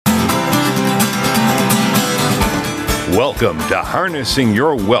Welcome to Harnessing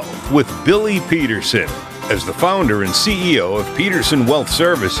Your Wealth with Billy Peterson. As the founder and CEO of Peterson Wealth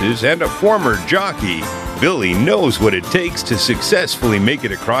Services and a former jockey, Billy knows what it takes to successfully make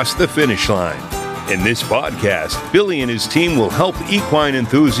it across the finish line. In this podcast, Billy and his team will help equine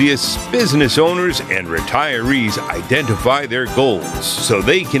enthusiasts, business owners, and retirees identify their goals so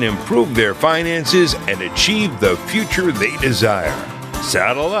they can improve their finances and achieve the future they desire.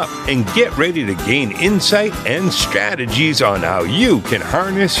 Saddle up and get ready to gain insight and strategies on how you can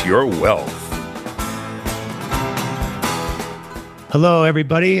harness your wealth. Hello,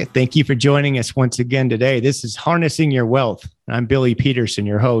 everybody. Thank you for joining us once again today. This is Harnessing Your Wealth. I'm Billy Peterson,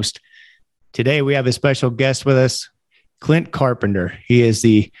 your host. Today, we have a special guest with us, Clint Carpenter. He is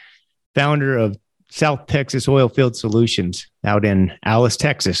the founder of South Texas Oilfield Solutions out in Alice,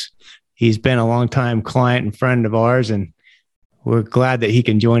 Texas. He's been a longtime client and friend of ours, and we're glad that he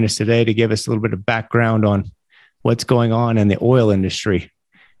can join us today to give us a little bit of background on what's going on in the oil industry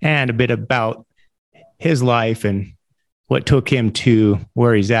and a bit about his life and what took him to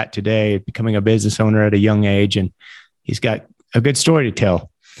where he's at today, becoming a business owner at a young age. And he's got a good story to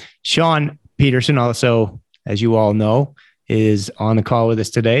tell. Sean Peterson also, as you all know, is on the call with us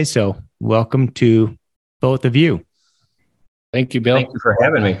today. So welcome to both of you. Thank you, Bill. Thank you for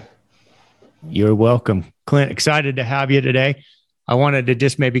having me. You're welcome. Clint, excited to have you today. I wanted to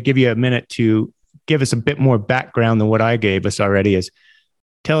just maybe give you a minute to give us a bit more background than what I gave us already. Is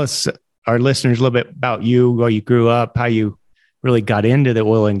tell us, our listeners, a little bit about you, where you grew up, how you really got into the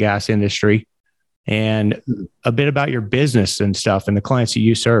oil and gas industry, and a bit about your business and stuff and the clients that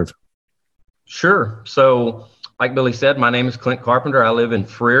you serve. Sure. So like Billy said, my name is Clint Carpenter. I live in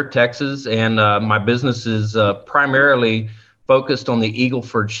Freer, Texas, and my business is primarily focused on the Eagle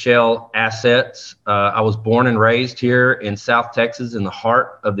Ford Shale assets. I was born and raised here in South Texas in the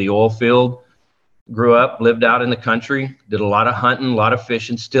heart of the oil field. Grew up, lived out in the country, did a lot of hunting, a lot of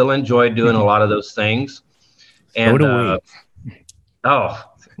fishing, still enjoy doing a lot of those things. And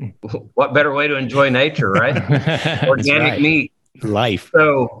what better way to enjoy nature, right? Organic meat. Life.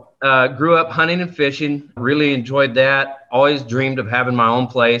 So grew up hunting and fishing, really enjoyed that. Always dreamed of having my own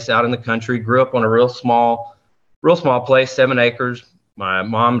place out in the country. Grew up on a real small place, 7 acres. My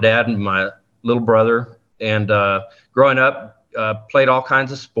mom, dad, and my little brother. And growing up, played all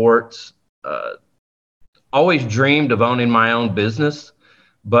kinds of sports. Always dreamed of owning my own business,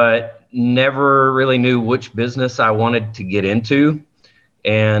 but never really knew which business I wanted to get into.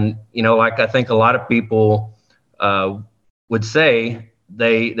 And, you know, like I think a lot of people would say,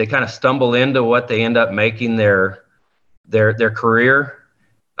 they kind of stumble into what they end up making their career.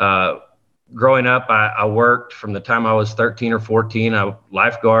 Growing up, I worked from the time I was 13 or 14. I was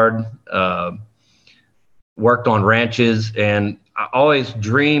lifeguard, worked on ranches, and I always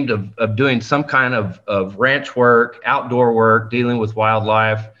dreamed of doing some kind of ranch work, outdoor work, dealing with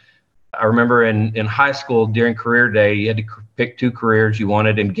wildlife. I remember in high school during career day, you had to pick 2 careers you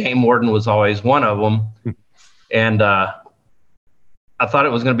wanted, and game warden was always one of them. And I thought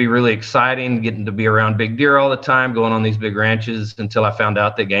it was going to be really exciting, getting to be around big deer all the time, going on these big ranches, until I found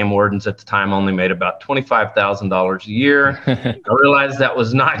out that game wardens at the time only made about $25,000 a year. I realized that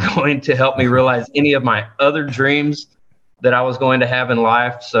was not going to help me realize any of my other dreams that I was going to have in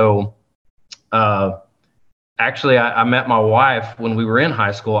life. So actually, I met my wife when we were in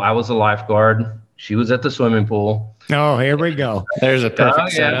high school. I was a lifeguard. She was at the swimming pool. Oh, here we go. There's a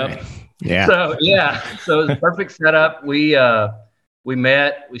perfect setup. Yeah. So it was a perfect setup. We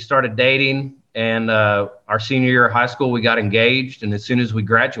met, we started dating, and our senior year of high school, we got engaged. And as soon as we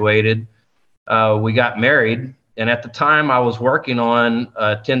graduated, we got married. And at the time, I was working on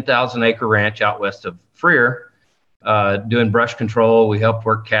a 10,000 acre ranch out west of Freer, doing brush control. We helped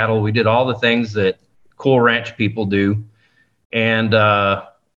work cattle. We did all the things that cool ranch people do. And I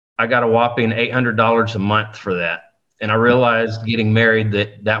got a whopping $800 a month for that. And I realized getting married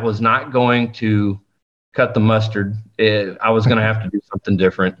that was not going to cut the mustard. I was going to have to do something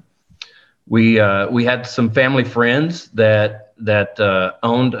different. We had some family friends that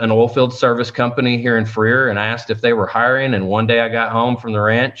owned an oilfield service company here in Freer, and I asked if they were hiring. And one day I got home from the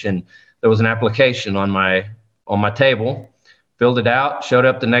ranch, and there was an application on my table. Filled it out, showed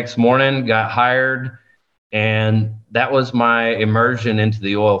up the next morning, got hired, and that was my immersion into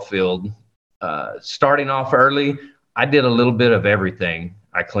the oil field. Starting off early, I did a little bit of everything.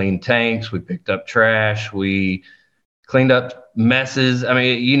 I cleaned tanks, we picked up trash, we cleaned up messes. I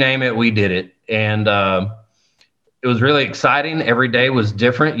mean, you name it, we did it. And it was really exciting. Every day was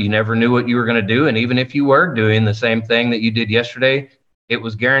different. You never knew what you were going to do. And even if you were doing the same thing that you did yesterday, it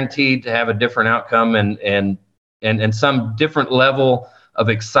was guaranteed to have a different outcome and some different level of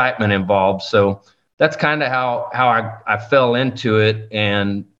excitement involved. So that's kind of how I fell into it.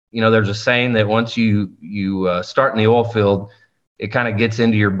 And, there's a saying that once you start in the oil field, it kind of gets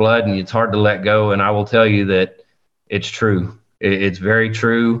into your blood and it's hard to let go. And I will tell you that it's true. It's very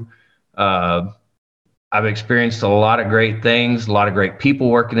true. I've experienced a lot of great things, a lot of great people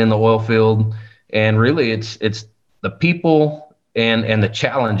working in the oil field. And really it's the people and the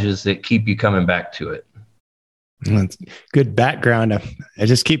challenges that keep you coming back to it. That's good background. I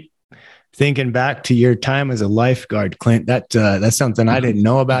just keep thinking back to your time as a lifeguard, Clint. That's something I didn't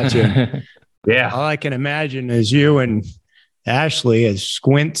know about you. Yeah. All I can imagine is you and Ashley as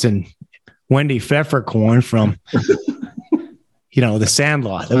Squints and Wendy Pfeffercorn from, The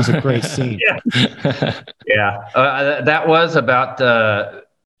Sandlot. That was a great scene. Yeah. That was about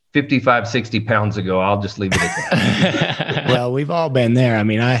 55, 60 pounds ago. I'll just leave it at that. Well, we've all been there. I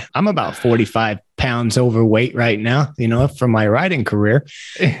mean, I'm about 45 pounds overweight right now, from my riding career.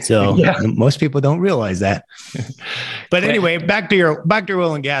 So most people don't realize that. But anyway, back to your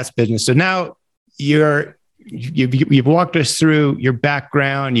oil and gas business. So now you've walked us through your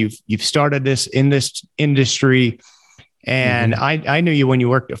background. You've started this in this industry. And I knew you when you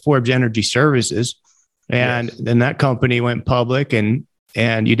worked at Forbes Energy Services, and then that company went public and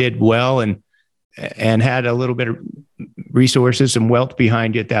you did well and had a little bit of resources and wealth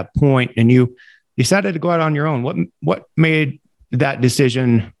behind you at that point. And you decided to go out on your own. What made that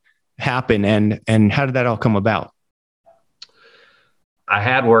decision happen and how did that all come about? I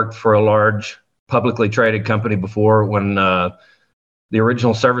had worked for a large publicly traded company before when the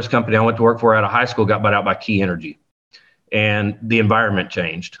original service company I went to work for out of high school got bought out by Key Energy, and the environment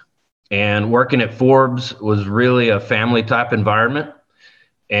changed. And working at Forbes was really a family type environment.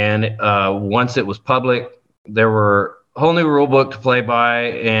 And once it was public, there were a whole new rule book to play by,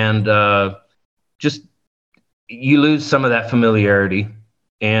 and just you lose some of that familiarity.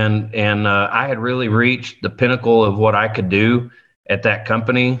 And I had really reached the pinnacle of what I could do at that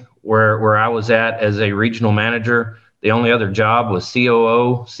company where I was at as a regional manager. The only other job was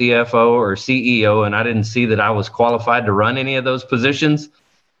COO, CFO, or CEO, and I didn't see that I was qualified to run any of those positions.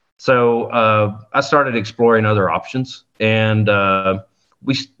 So I started exploring other options, and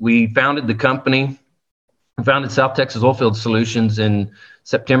we founded the company. We founded South Texas Oilfield Solutions in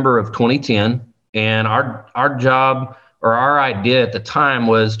September of 2010, and our job or our idea at the time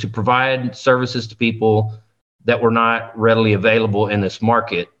was to provide services to people that were not readily available in this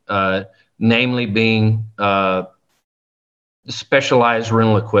market, namely being specialized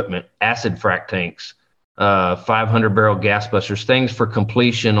rental equipment, acid frac tanks, 500-barrel gas busters, things for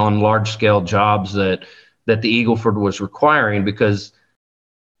completion on large-scale jobs that the Eagle Ford was requiring, because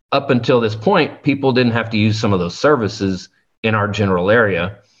up until this point, people didn't have to use some of those services in our general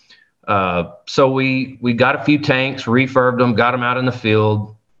area. So we got a few tanks, refurbed them, got them out in the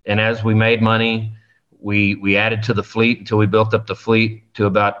field, and as we made money, we added to the fleet until we built up the fleet to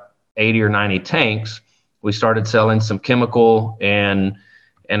about 80 or 90 tanks. We started selling some chemical, and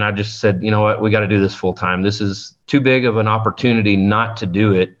I just said, you know what, we got to do this full time. This is too big of an opportunity not to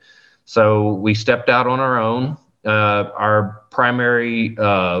do it. So we stepped out on our own. Our primary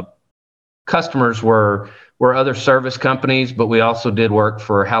customers were other service companies, but we also did work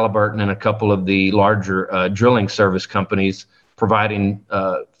for Halliburton and a couple of the larger drilling service companies, providing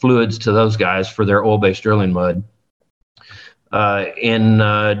fluids to those guys for their oil-based drilling mud. In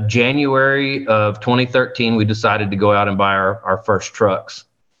January of 2013, we decided to go out and buy our first trucks,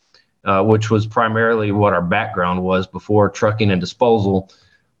 which was primarily what our background was before trucking and disposal.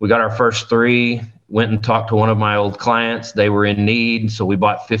 We got our first 3, went and talked to one of my old clients. They were in need, so we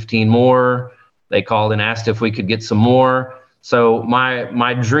bought 15 more. They called and asked if we could get some more. So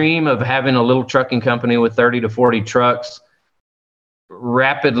my dream of having a little trucking company with 30 to 40 trucks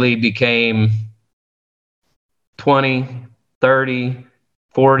rapidly became 20, 30,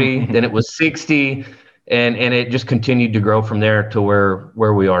 40, then it was 60, and it just continued to grow from there to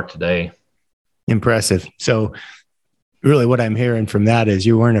where we are today. Impressive. So really what I'm hearing from that is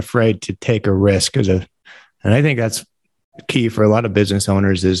you weren't afraid to take a risk and I think that's key for a lot of business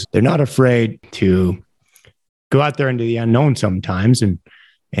owners is they're not afraid to go out there into the unknown sometimes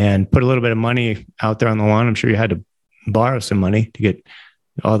and put a little bit of money out there on the lawn. I'm sure you had to borrow some money to get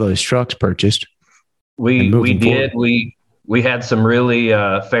all those trucks purchased. We did. We had some really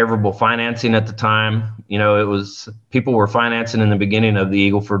favorable financing at the time. It was people were financing in the beginning of the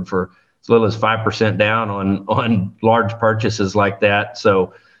Eagle Ford for as little as 5% down on large purchases like that.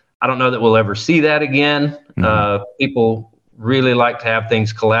 So I don't know that we'll ever see that again. Mm-hmm. People really like to have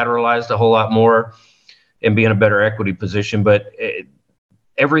things collateralized a whole lot more and be in a better equity position. But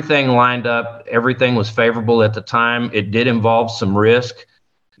everything lined up. Everything was favorable at the time. It did involve some risk.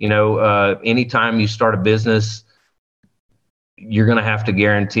 Anytime you start a business, you're going to have to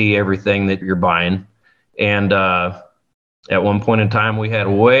guarantee everything that you're buying. And at one point in time, we had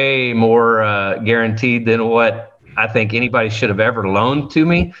way more guaranteed than what I think anybody should have ever loaned to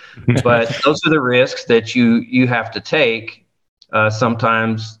me. But those are the risks that you have to take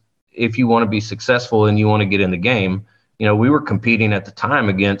sometimes if you want to be successful and you want to get in the game. We were competing at the time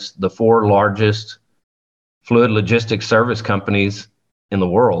against the 4 largest fluid logistics service companies in the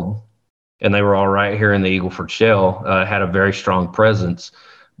world, and they were all right here in the Eagle Ford Shale, had a very strong presence.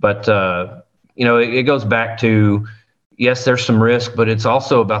 But, it goes back to, yes, there's some risk, but it's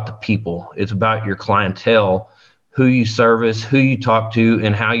also about the people. It's about your clientele, who you service, who you talk to,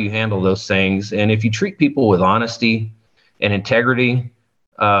 and how you handle those things. And if you treat people with honesty and integrity,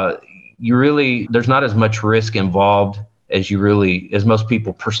 there's not as much risk involved as most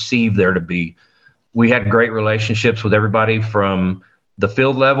people perceive there to be. We had great relationships with everybody from the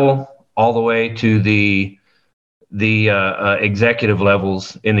field level all the way to the executive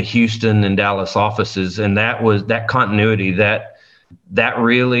levels in the Houston and Dallas offices. And that continuity that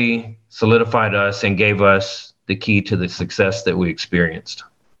really solidified us and gave us the key to the success that we experienced.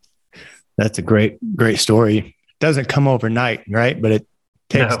 That's a great story. It doesn't come overnight, right? But it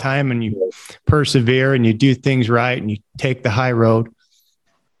takes time, and you persevere and you do things right and you take the high road.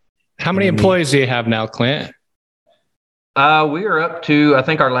 How many employees do you have now, Clint? We are up to, I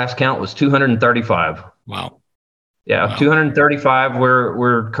think our last count was 235. Wow. Yeah, wow. 235.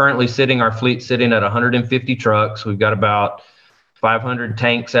 We're currently our fleet sitting at 150 trucks. We've got about 500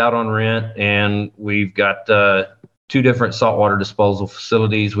 tanks out on rent, and we've got 2 different saltwater disposal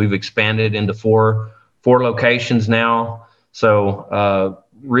facilities. We've expanded into four locations now. So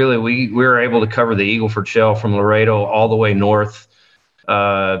really, we were able to cover the Eagle Ford Shale from Laredo all the way north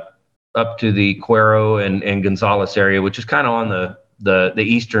up to the Cuero and Gonzales area, which is kind of on the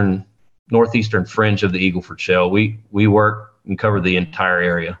northeastern fringe of the Eagle Ford Shale. We work and cover the entire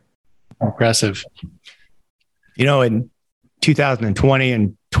area. Impressive. In 2020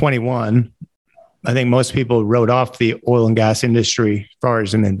 and 21, I think most people wrote off the oil and gas industry as far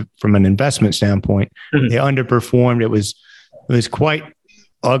as from an investment standpoint. Mm-hmm. They underperformed. It was quite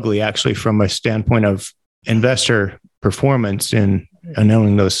ugly, actually, from a standpoint of investor performance in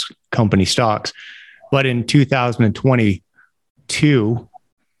owning those company stocks. But in 2022,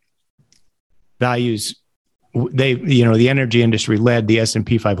 values, the energy industry led the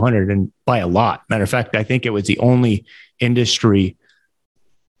S&P 500 and by a lot. Matter of fact, I think it was the only industry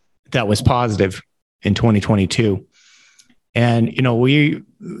that was positive in 2022. And, we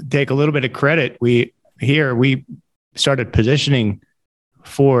take a little bit of credit. We started positioning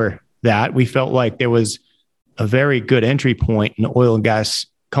for that. We felt like there was a very good entry point in oil and gas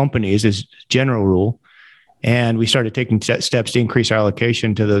companies as general rule. And we started taking steps to increase our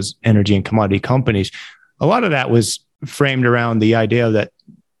allocation to those energy and commodity companies. A lot of that was framed around the idea that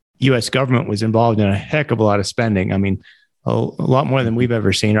U.S. government was involved in a heck of a lot of spending. I mean, a lot more than we've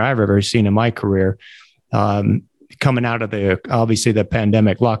ever seen or I've ever seen in my career, coming out of obviously the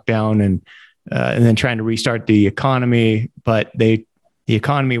pandemic lockdown and then trying to restart the economy. But the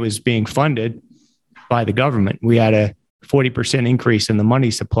economy was being funded by the government. We had a 40% increase in the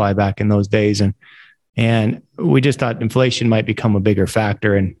money supply back in those days. And we just thought inflation might become a bigger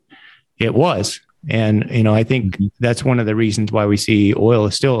factor, and it was. And, I think that's one of the reasons why we see oil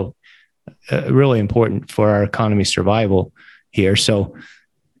is still really important for our economy's survival here. So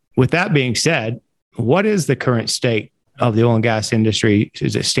with that being said, what is the current state of the oil and gas industry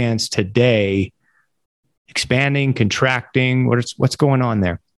as it stands today? Expanding, contracting, what's going on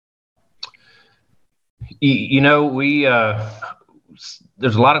there?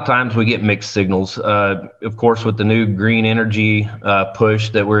 There's a lot of times we get mixed signals. Of course, with the new green energy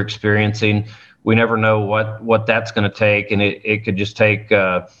push that we're experiencing, we never know what that's going to take. And it could just take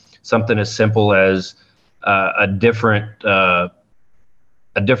something as simple as a different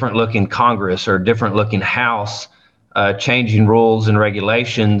looking Congress or a different looking House changing rules and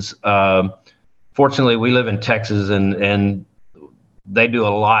regulations. Fortunately, we live in Texas, and they do a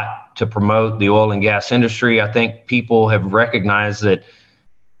lot to promote the oil and gas industry. I think people have recognized that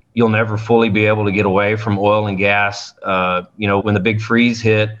you'll never fully be able to get away from oil and gas. When the big freeze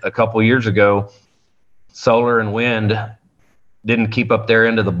hit a couple years ago, solar and wind didn't keep up their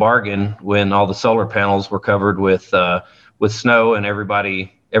end of the bargain when all the solar panels were covered with snow and everybody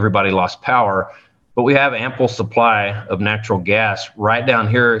lost power. But we have ample supply of natural gas right down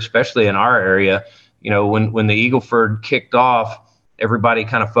here, especially in our area. When the Eagle Ford kicked off, everybody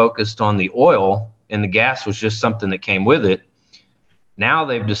kind of focused on the oil, and the gas was just something that came with it. Now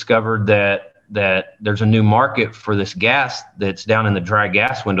they've discovered that that there's a new market for this gas that's down in the dry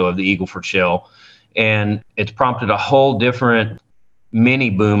gas window of the Eagle Ford Shale. And it's prompted a whole different mini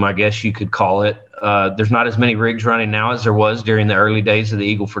boom, I guess you could call it. There's not as many rigs running now as there was during the early days of the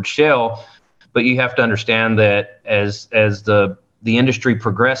Eagle Ford Shale. But you have to understand that as the industry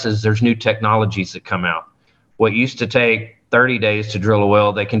progresses, there's new technologies that come out. What used to take 30 days to drill a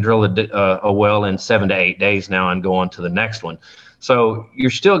well, they can drill a well in 7 to 8 days now and go on to the next one. So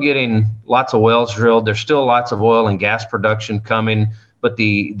you're still getting lots of wells drilled. There's still lots of oil and gas production coming, but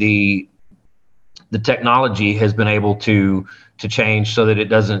the technology has been able to change so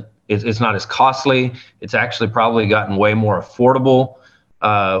that it's not as costly. It's actually probably gotten way more affordable.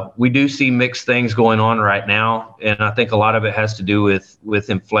 We do see mixed things going on right now, and I think a lot of it has to do with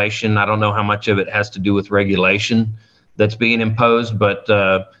inflation. I don't know how much of it has to do with regulation that's being imposed, but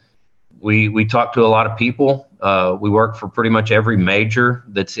we talk to a lot of people. We work for pretty much every major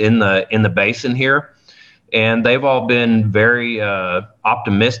that's in the basin here, and they've all been very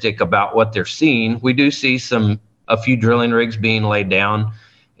optimistic about what they're seeing. We do see a few drilling rigs being laid down,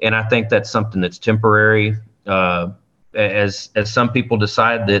 and I think that's something that's temporary. As some people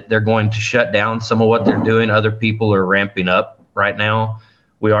decide that they're going to shut down some of what they're doing, other people are ramping up right now.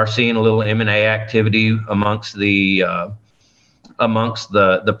 We are seeing a little M&A activity amongst the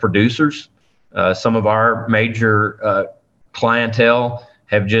producers. Some of our major clientele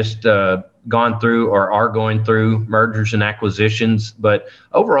have just gone through or are going through mergers and acquisitions. But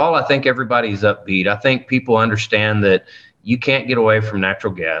overall, I think everybody's upbeat. I think people understand that you can't get away from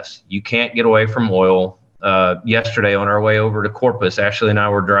natural gas. You can't get away from oil. Yesterday on our way over to Corpus, Ashley and I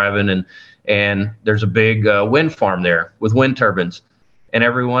were driving, and there's a big wind farm there with wind turbines, and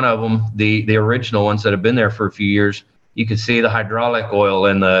every one of them, the original ones that have been there for a few years, you could see the hydraulic oil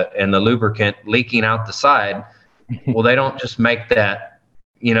and the lubricant leaking out the side. Well, they don't just make that,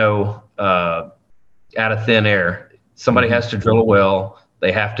 out of thin air. Somebody has to drill a well.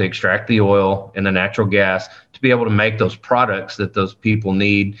 They have to extract the oil and the natural gas to be able to make those products that those people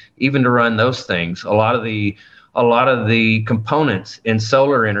need, even to run those things. A lot of the components in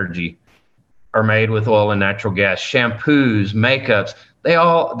solar energy are made with oil and natural gas. Shampoos, makeups, they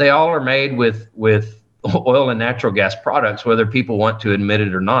all are made with oil and natural gas products, whether people want to admit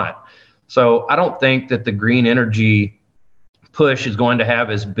it or not. So I don't think that the green energy push is going to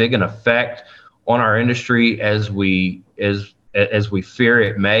have as big an effect on our industry as we fear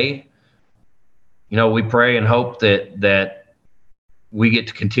it may. We pray and hope that we get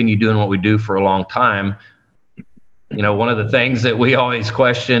to continue doing what we do for a long time. One of the things that we always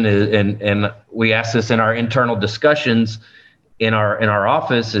question is, and we ask this in our internal discussions in our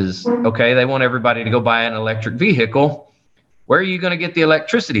office is, okay, they want everybody to go buy an electric vehicle. Where are you going to get the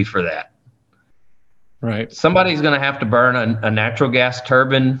electricity for that? Right. Somebody's going to have to burn a natural gas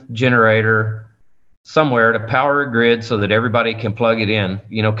turbine generator somewhere to power a grid so that everybody can plug it in.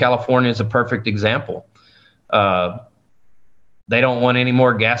 California is a perfect example. They don't want any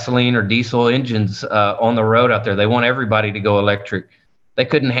more gasoline or diesel engines on the road out there. They want everybody to go electric. They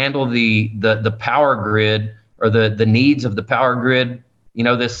couldn't handle the power grid or the needs of the power grid,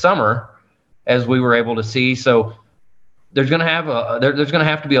 this summer, as we were able to see. So there's going to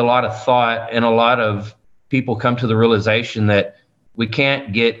have to be a lot of thought, and a lot of people come to the realization that we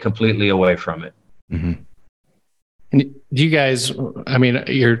can't get completely away from it. Mm-hmm. And do you guys,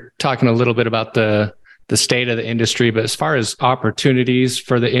 you're talking a little bit about the state of the industry, but as far as opportunities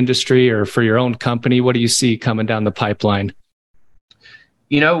for the industry or for your own company, what do you see coming down the pipeline?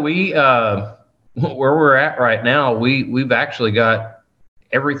 We where we're at right now, we've actually got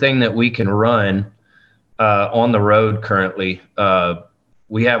everything that we can run on the road currently.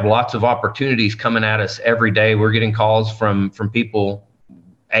 We have lots of opportunities coming at us every day. We're getting calls from people,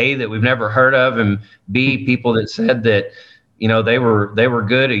 A, that we've never heard of, and B, people that said that, they were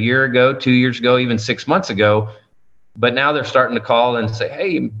good a year ago, 2 years ago, even 6 months ago, but now they're starting to call and say,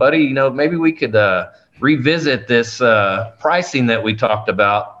 hey, buddy, maybe we could revisit this pricing that we talked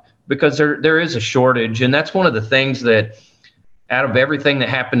about, because there is a shortage. And that's one of the things that, out of everything that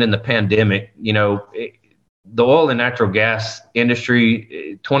happened in the pandemic, the oil and natural gas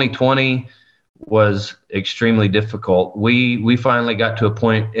industry, 2020 was extremely difficult. We finally got to a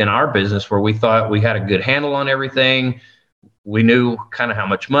point in our business where we thought we had a good handle on everything. We knew kind of how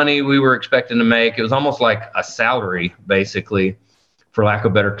much money we were expecting to make. It was almost like a salary, basically, for lack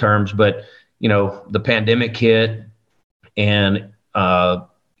of better terms. But, the pandemic hit, and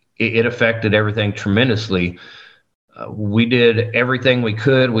it affected everything tremendously. We did everything we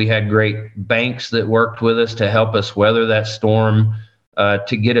could. We had great banks that worked with us to help us weather that storm,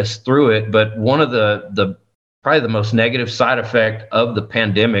 to get us through it. But one of the probably the most negative side effect of the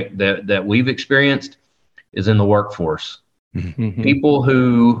pandemic that we've experienced is in the workforce. Mm-hmm. People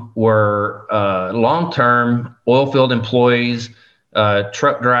who were long-term oil field employees,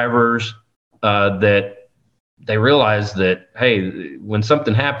 truck drivers, that they realize that, hey, when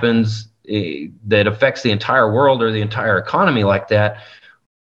something happens that affects the entire world or the entire economy like that,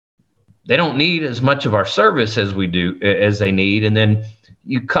 they don't need as much of our service as they need. And then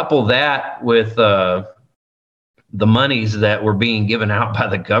you couple that with the monies that were being given out by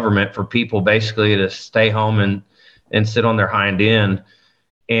the government for people basically to stay home and sit on their hind end.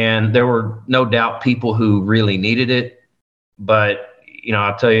 And there were no doubt people who really needed it. But,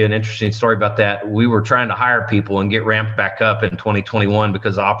 I'll tell you an interesting story about that. We were trying to hire people and get ramped back up in 2021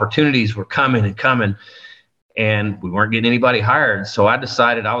 because the opportunities were coming and we weren't getting anybody hired. So I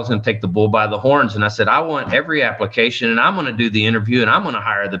decided I was going to take the bull by the horns. And I said, I want every application and I'm going to do the interview and I'm going to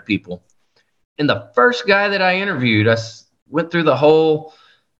hire the people. And the first guy that I interviewed, I went through the whole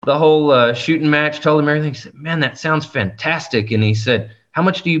shooting match, told him everything. He said, man, that sounds fantastic. And he said, how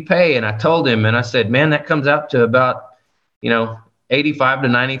much do you pay? And I told him, and I said, man, that comes out to about, $85,000 to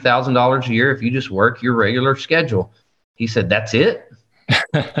 $90,000 a year if you just work your regular schedule. He said, that's it?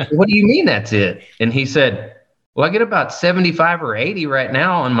 What do you mean that's it? And he said, well, I get about 75 or 80 right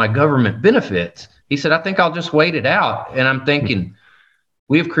now on my government benefits. He said, I think I'll just wait it out. And I'm thinking,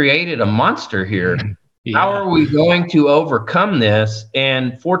 we've created a monster here. Yeah. How are we going to overcome this?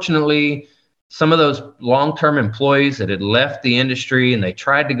 And fortunately, some of those long-term employees that had left the industry and they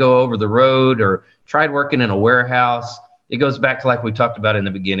tried to go over the road or tried working in a warehouse, it goes back to like we talked about in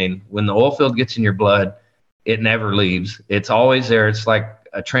the beginning. When the oil field gets in your blood, it never leaves. It's always there. It's like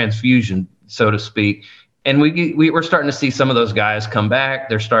a transfusion, so to speak. And we're starting to see some of those guys come back.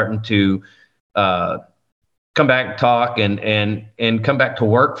 They're starting to come back and talk and come back to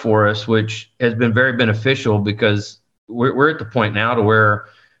work for us, which has been very beneficial because we're at the point now to where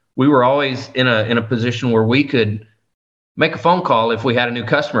we were always in a position where we could make a phone call if we had a new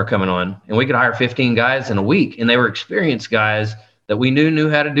customer coming on, and we could hire 15 guys in a week, and they were experienced guys that we knew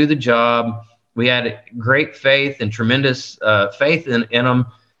how to do the job. We had great faith and tremendous faith in them,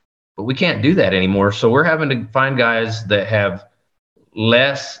 but we can't do that anymore. So we're having to find guys that have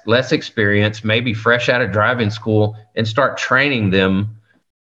less experience, maybe fresh out of driving school, and start training them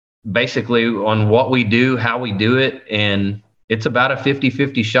basically on what we do, how we do it. And it's about a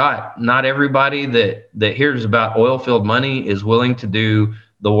 50-50 shot. Not everybody that hears about oil field money is willing to do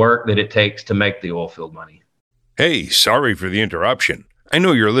the work that it takes to make the oil field money. Hey, sorry for the interruption. I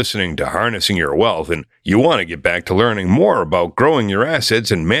know you're listening to Harnessing Your Wealth and you want to get back to learning more about growing your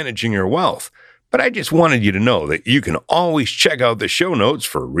assets and managing your wealth. But I just wanted you to know that you can always check out the show notes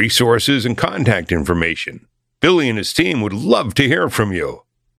for resources and contact information. Billy and his team would love to hear from you.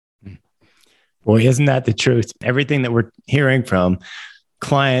 Boy, isn't that the truth? Everything that we're hearing from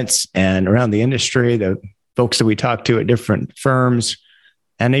clients and around the industry, the folks that we talk to at different firms,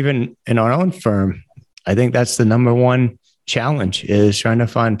 and even in our own firm, I think that's the number one challenge is trying to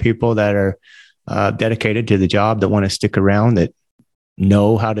find people that are dedicated to the job, that want to stick around, that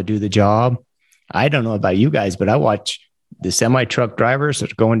know how to do the job. I don't know about you guys, but I watch the semi-truck drivers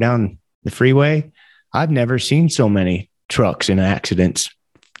that are going down the freeway. I've never seen so many trucks in accidents,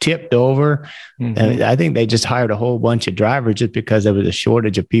 tipped over. Mm-hmm. And I think they just hired a whole bunch of drivers just because there was a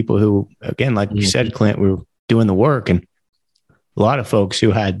shortage of people who, again, like you said, Clint, were doing the work. And a lot of folks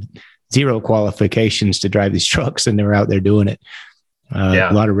who had zero qualifications to drive these trucks, and they were out there doing it.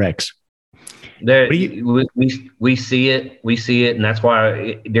 A lot of wrecks. We see it. And that's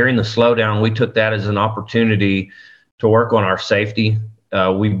why during the slowdown, we took that as an opportunity to work on our safety.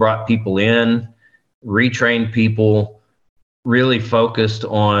 We brought people in, retrained people, really focused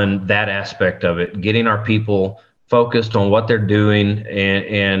on that aspect of it, getting our people focused on what they're doing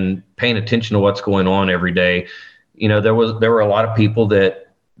and paying attention to what's going on every day. There were a lot of people that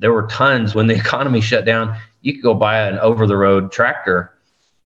there were tons when the economy shut down. You could go buy an over-the-road tractor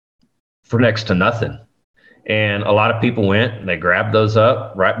for next to nothing. And a lot of people went and they grabbed those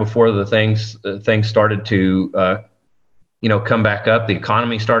up right before the things started to, come back up. The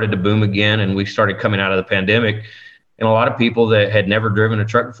economy started to boom again, and we started coming out of the pandemic. And a lot of people that had never driven a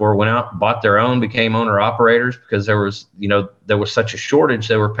truck before went out, bought their own, became owner operators because there was such a shortage.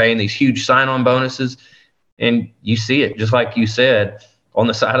 They were paying these huge sign-on bonuses. And you see it, just like you said, on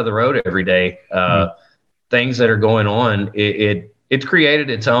the side of the road every day. Things that are going on, it's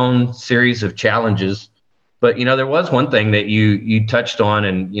created its own series of challenges. But, there was one thing that you touched on,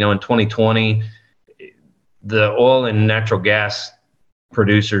 and, in 2020, the oil and natural gas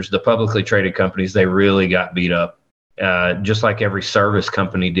producers, the publicly traded companies, they really got beat up. just like every service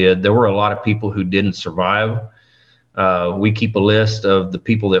company did. There were a lot of people who didn't survive. We keep a list of the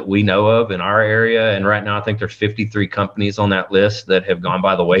people that we know of in our area, and right now I think there's 53 companies on that list that have gone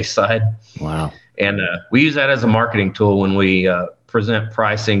by the wayside. Wow. And we use that as a marketing tool when we present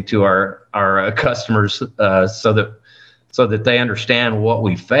pricing to our customers, so that they understand what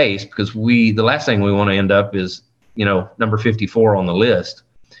we face, because the last thing we want to end up is, number 54 on the list.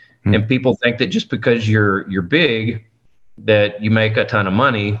 And people think that just because you're big that you make a ton of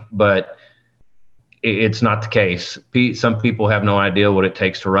money, but it's not the case. Some people have no idea what it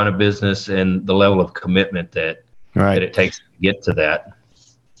takes to run a business and the level of commitment that it takes to get to that.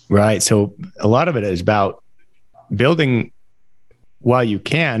 Right. So a lot of it is about building while you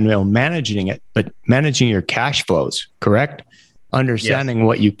can, managing it, but managing your cash flows, correct? Understanding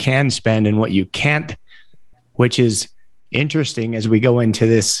what you can spend and what you can't, which is interesting as we go into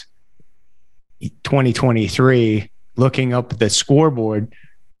this 2023, looking up the scoreboard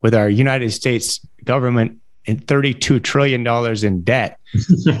with our United States government and $32 trillion in debt.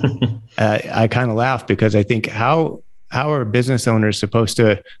 I kind of laugh because I think how are business owners supposed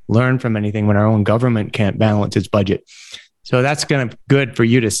to learn from anything when our own government can't balance its budget? So that's good for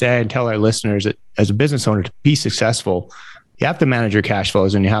you to say and tell our listeners that as a business owner, to be successful, you have to manage your cash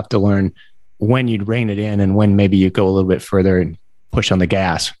flows, and you have to learn when you'd rein it in and when maybe you go a little bit further and push on the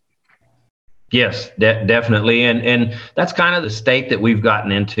gas. Yes, definitely. And that's kind of the state that we've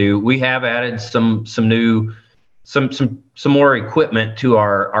gotten into. We have added some more equipment to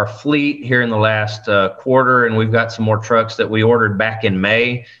our fleet here in the last quarter. And we've got some more trucks that we ordered back in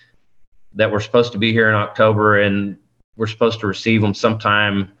May that were supposed to be here in October, and we're supposed to receive them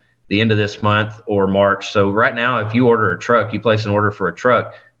sometime the end of this month or March. So right now, if you order a truck, you place an order for a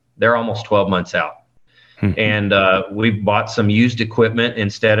truck, they're almost 12 months out. And we've bought some used equipment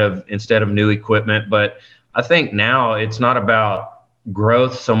instead of new equipment. But I think now it's not about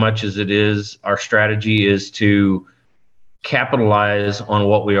growth so much as it is our strategy is to capitalize on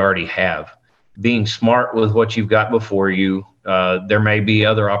what we already have. Being smart with what you've got before you. There may be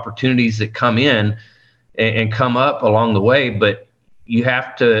other opportunities that come in and come up along the way, but you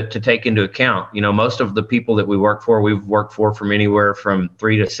have to take into account, most of the people that we've worked for from anywhere from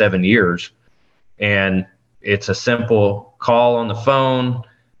 3 to 7 years. And it's a simple call on the phone,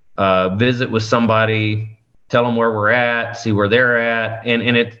 visit with somebody, tell them where we're at, see where they're at.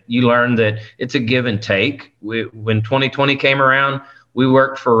 And you learn that it's a give and take. When 2020 came around, we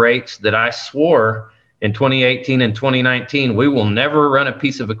worked for rates that I swore in 2018 and 2019, we will never run a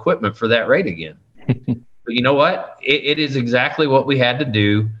piece of equipment for that rate again. But you know what? It is exactly what we had to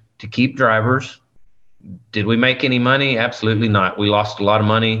do to keep drivers. Did we make any money? Absolutely not. We lost a lot of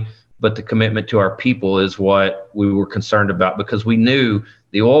money. But the commitment to our people is what we were concerned about, because we knew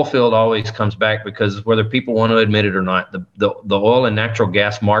the oil field always comes back, because whether people want to admit it or not, the oil and natural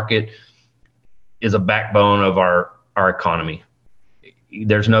gas market is a backbone of our economy.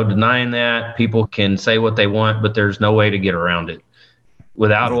 There's no denying that. People can say what they want, but there's no way to get around it.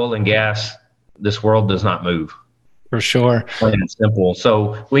 Without oil and gas, this world does not move. For sure. Plain and simple.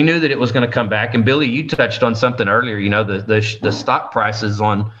 So we knew that it was going to come back. And Billy, you touched on something earlier, the stock prices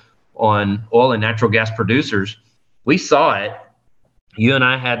on oil and natural gas producers. We saw it. You and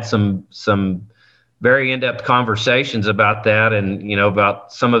I had some very in-depth conversations about that, and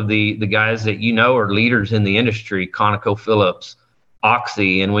about some of the guys that are leaders in the industry, ConocoPhillips,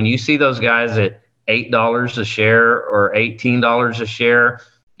 Oxy. And when you see those guys at $8 a share or $18 a share,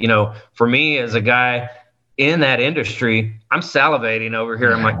 for me as a guy in that industry, I'm salivating over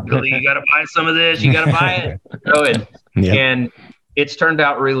here. I'm like, Billy, you got to buy some of this. You got to buy it. And it's turned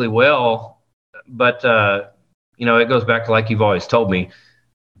out really well, but it goes back to, like you've always told me,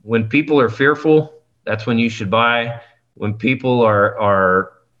 when people are fearful, that's when you should buy. When people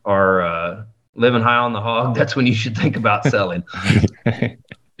are living high on the hog, that's when you should think about selling.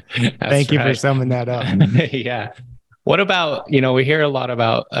 Thank you for summing that up. Yeah. What about, we hear a lot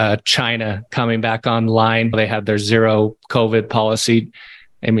about China coming back online. They have their zero COVID policy.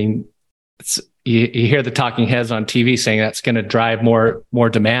 I mean, you hear the talking heads on TV saying that's going to drive more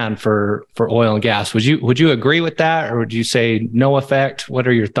demand for oil and gas. Would you agree with that, or would you say no effect? What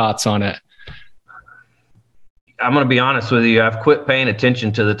are your thoughts on it? I'm going to be honest with you. I've quit paying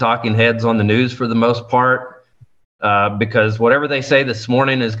attention to the talking heads on the news for the most part, because whatever they say this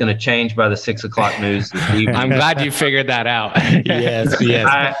morning is going to change by the 6 o'clock news this evening. I'm glad you figured that out. Yes.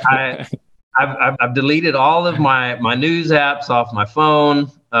 I've deleted all of my news apps off my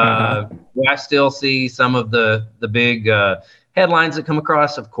phone. I still see some of the big headlines that come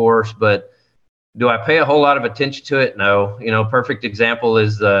across, of course, but do I pay a whole lot of attention to it? No. Perfect example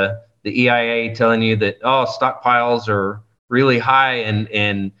is the the EIA telling you that, oh, stockpiles are really high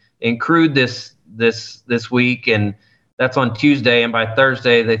and crude this week, and that's on Tuesday, and by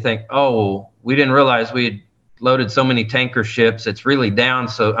Thursday they think, oh, we didn't realize we had loaded so many tanker ships, it's really down.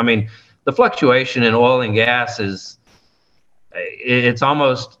 So I mean, the fluctuation in oil and gas it's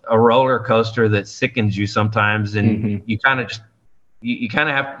almost a roller coaster that sickens you sometimes, and you kind of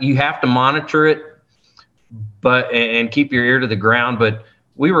have to monitor it, and keep your ear to the ground. But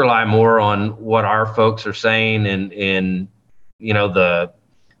we rely more on what our folks are saying, and you know, the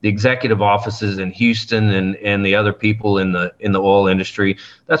executive offices in Houston and the other people in the oil industry.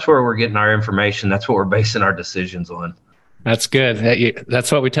 That's where we're getting our information. That's what we're basing our decisions on. That's good.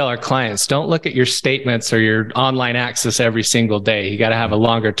 That's what we tell our clients. Don't look at your statements or your online access every single day. You got to have a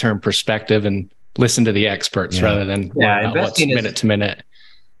longer term perspective and listen to the experts rather than what's minute to minute.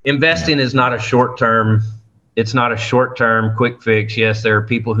 Investing is not a short term. It's not a short term quick fix. Yes, there are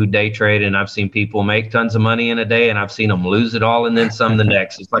people who day trade, and I've seen people make tons of money in a day, and I've seen them lose it all and then some the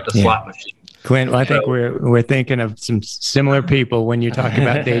next. It's like a slot machine. Clint, I think we're thinking of some similar people when you talk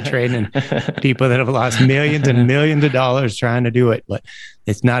about day trading, and people that have lost millions and millions of dollars trying to do it, but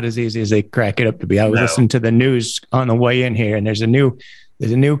it's not as easy as they crack it up to be. I was listening to the news on the way in here, and there's a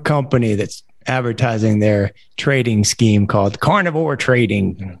new company that's advertising their trading scheme called carnivore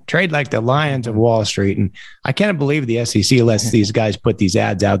trading. Trade like the lions of Wall Street. And I can't believe the SEC lets these guys put these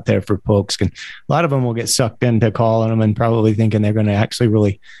ads out there for folks. And a lot of them will get sucked into calling them and probably thinking they're going to actually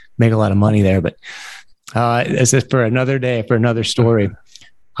really make a lot of money there. But this is for another day, for another story.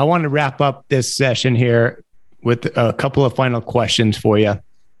 I want to wrap up this session here with a couple of final questions for you,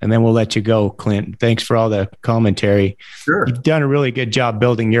 and then we'll let you go, Clint. Thanks for all the commentary. Sure. You've done a really good job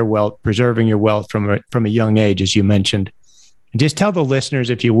building your wealth, preserving your wealth from a young age, as you mentioned. And just tell the listeners,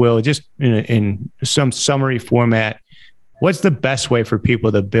 if you will, just in some summary format, what's the best way for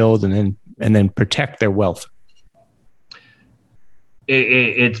people to build and then protect their wealth?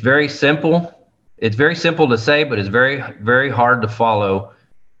 It's very simple. It's very simple to say, but it's very, very hard to follow.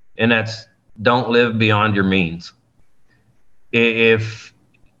 And that's, don't live beyond your means. If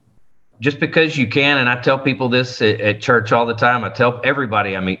just because you can, and I tell people this at church all the time, I tell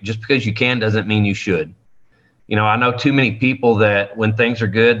everybody, I mean, just because you can doesn't mean you should. You know, I know too many people that when things are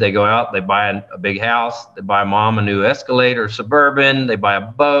good, they go out, they buy a big house, they buy mom a new Escalade or Suburban, they buy a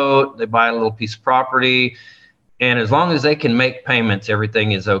boat, they buy a little piece of property. And as long as they can make payments,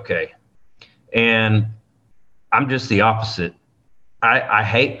 everything is okay. And I'm just the opposite. I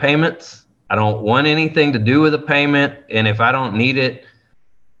hate payments. I don't want anything to do with a payment. And if I don't need it,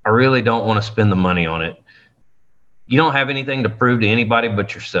 I really don't want to spend the money on it. You don't have anything to prove to anybody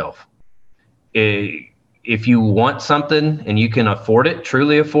but yourself. If you want something and you can afford it,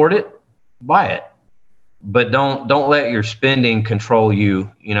 truly afford it, buy it. But don't let your spending control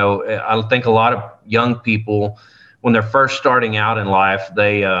you. You know, I think a lot of young people, when they're first starting out in life,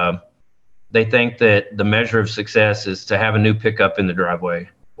 they think that the measure of success is to have a new pickup in the driveway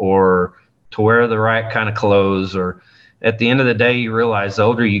or to wear the right kind of clothes. Or at the end of the day, you realize the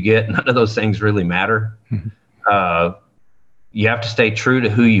older you get, none of those things really matter. You have to stay true to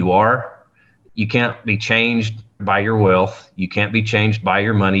who you are. You can't be changed by your wealth. You can't be changed by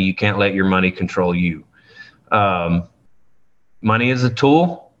your money. You can't let your money control you. Money is a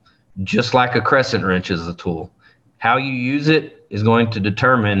tool, just like a crescent wrench is a tool. How you use it is going to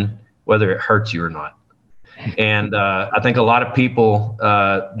determine whether it hurts you or not. And I think a lot of people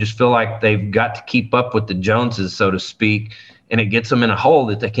just feel like they've got to keep up with the Joneses, so to speak, and it gets them in a hole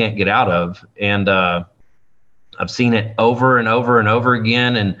that they can't get out of. And I've seen it over and over and over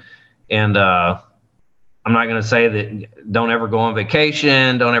again. And I'm not going to say that don't ever go on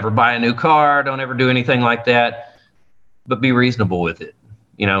vacation, don't ever buy a new car, don't ever do anything like that, but be reasonable with it.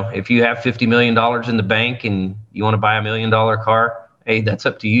 You know, if you have $50 million in the bank and you want to buy $1 million car, hey, that's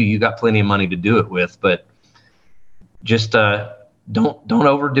up to you. You got plenty of money to do it with, but just don't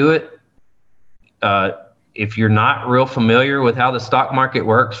overdo it. If you're not real familiar with how the stock market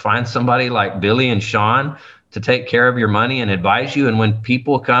works, find somebody like Billy and Sean to take care of your money and advise you. And when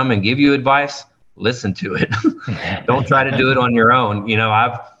people come and give you advice, listen to it. Don't try to do it on your own. You know,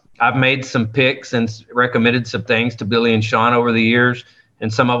 I've made some picks and recommended some things to Billy and Sean over the years,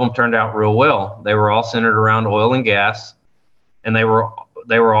 and some of them turned out real well. They were all centered around oil and gas, and they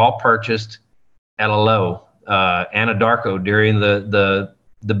were all purchased at a low. Anadarko during the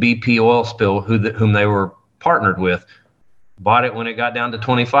BP oil spill, whom they were partnered with, bought it when it got down to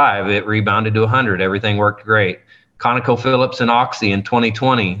 25. It rebounded to 100. Everything worked great. ConocoPhillips and Oxy in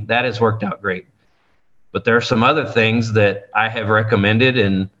 2020, that has worked out great. But there are some other things that I have recommended,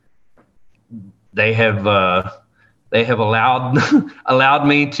 and they have They have allowed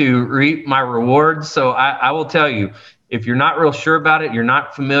me to reap my rewards. So I will tell you, if you're not real sure about it, you're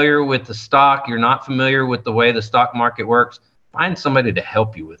not familiar with the stock, you're not familiar with the way the stock market works, find somebody to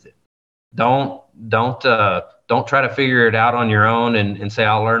help you with it. Don't try to figure it out on your own and say,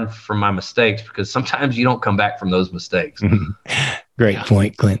 I'll learn from my mistakes, because sometimes you don't come back from those mistakes. Great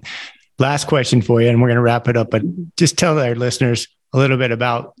point, Clint. Last question for you, and we're going to wrap it up, but just tell our listeners a little bit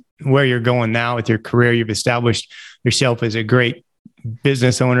about where you're going now with your career. You've established yourself as a great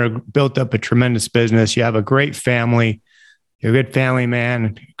business owner, built up a tremendous business. You have a great family. You're a good family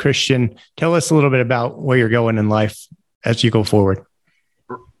man, Christian. Tell us a little bit about where you're going in life as you go forward.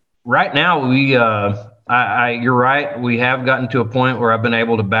 Right now, you're right. We have gotten to a point where I've been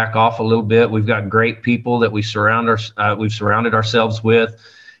able to back off a little bit. We've got great people that we've surrounded ourselves with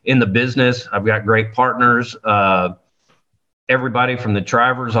in the business. I've got great partners, everybody from the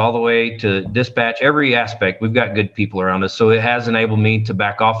drivers all the way to dispatch, every aspect. We've got good people around us. So it has enabled me to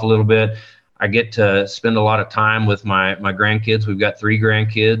back off a little bit. I get to spend a lot of time with my grandkids. We've got 3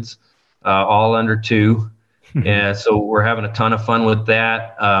 grandkids, all under 2. And so we're having a ton of fun with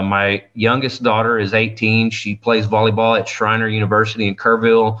that. My youngest daughter is 18. She plays volleyball at Schreiner University in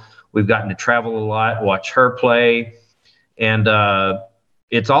Kerrville. We've gotten to travel a lot, watch her play. And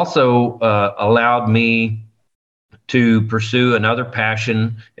it's also allowed me to pursue another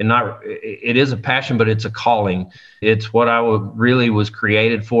passion. And it is a passion, but it's a calling. It's what I really was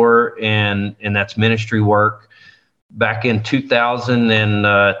created for, and that's ministry work. Back in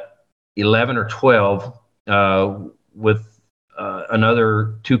 2011 or 12, with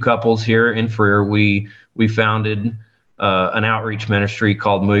another 2 couples here in Freer, we founded an outreach ministry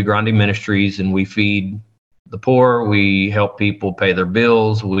called Muy Grande Ministries, and we feed the poor. We help people pay their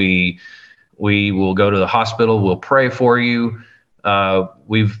bills. We will go to the hospital. We'll pray for you.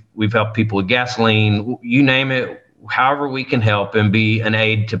 We've helped people with gasoline. You name it. However we can help and be an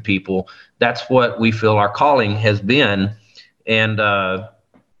aid to people. That's what we feel our calling has been, and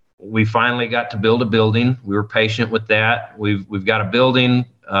we finally got to build a building. We were patient with that. We've got a building.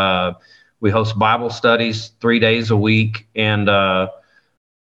 We host Bible studies 3 days a week, and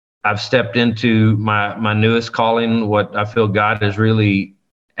I've stepped into my newest calling, what I feel God has really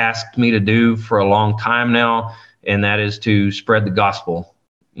asked me to do for a long time now, and that is to spread the gospel.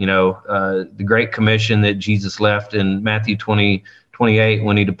 The Great Commission that Jesus left in Matthew 20:28,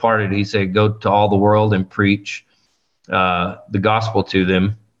 when he departed, he said, "Go to all the world and preach the gospel to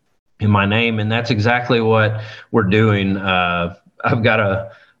them in my name." And that's exactly what we're doing. I've got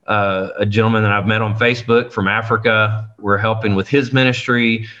a gentleman that I've met on Facebook from Africa. We're helping with his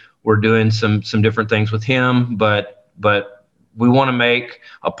ministry. We're doing some different things with him, but we want to make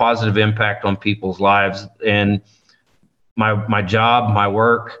a positive impact on people's lives. And my job, my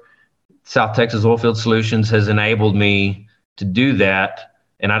work, South Texas Oilfield Solutions, has enabled me to do that.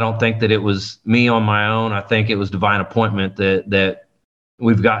 And I don't think that it was me on my own. I think it was divine appointment that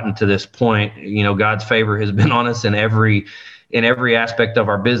we've gotten to this point. God's favor has been on us in every aspect of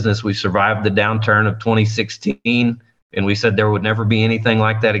our business. We survived the downturn of 2016, and we said there would never be anything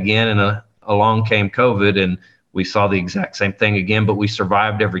like that again. And along came COVID, and we saw the exact same thing again, but we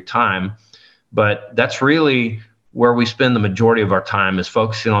survived every time. But that's really where we spend the majority of our time, is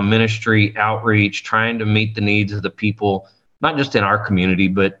focusing on ministry, outreach, trying to meet the needs of the people, not just in our community,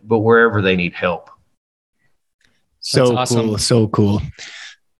 but wherever they need help. So awesome. Cool. So cool.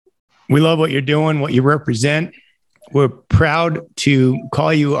 We love what you're doing, what you represent. We're proud to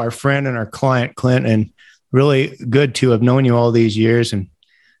call you our friend and our client, Clint, and really good to have known you all these years, and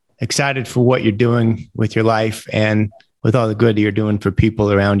excited for what you're doing with your life and with all the good that you're doing for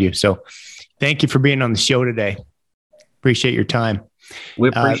people around you. So thank you for being on the show today. Appreciate your time. We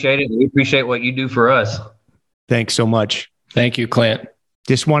appreciate it. We appreciate what you do for us. Thanks so much. Thank you, Clint.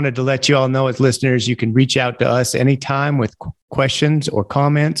 Just wanted to let you all know, as listeners, you can reach out to us anytime with questions or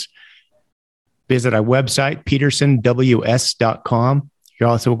comments. Visit our website, petersonws.com. You're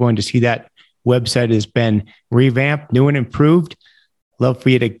also going to see that website has been revamped, new and improved. Love for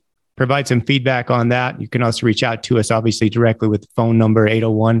you to provide some feedback on that. You can also reach out to us, obviously, directly with the phone number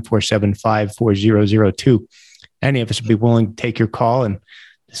 801-475-4002. Any of us would be willing to take your call and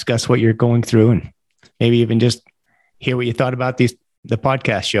discuss what you're going through, and maybe even just hear what you thought about the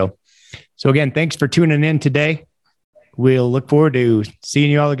podcast show. So again, thanks for tuning in today. We'll look forward to seeing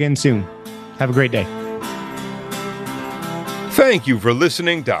you all again soon. Have a great day. Thank you for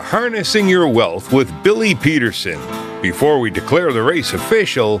listening to Harnessing Your Wealth with Billy Peterson. Before we declare the race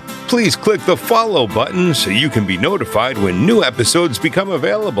official, please click the follow button so you can be notified when new episodes become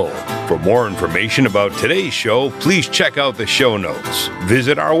available. For more information about today's show, please check out the show notes.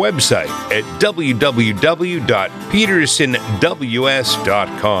 Visit our website at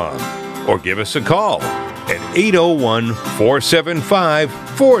www.petersonws.com or give us a call at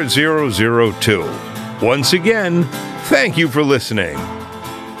 801-475-4002. Once again, thank you for listening.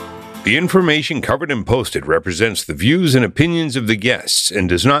 The information covered and posted represents the views and opinions of the guests and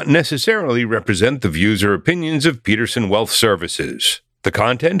does not necessarily represent the views or opinions of Peterson Wealth Services. The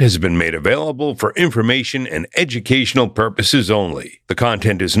content has been made available for information and educational purposes only. The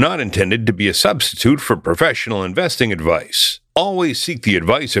content is not intended to be a substitute for professional investing advice. Always seek the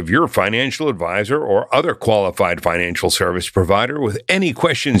advice of your financial advisor or other qualified financial service provider with any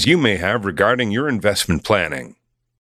questions you may have regarding your investment planning.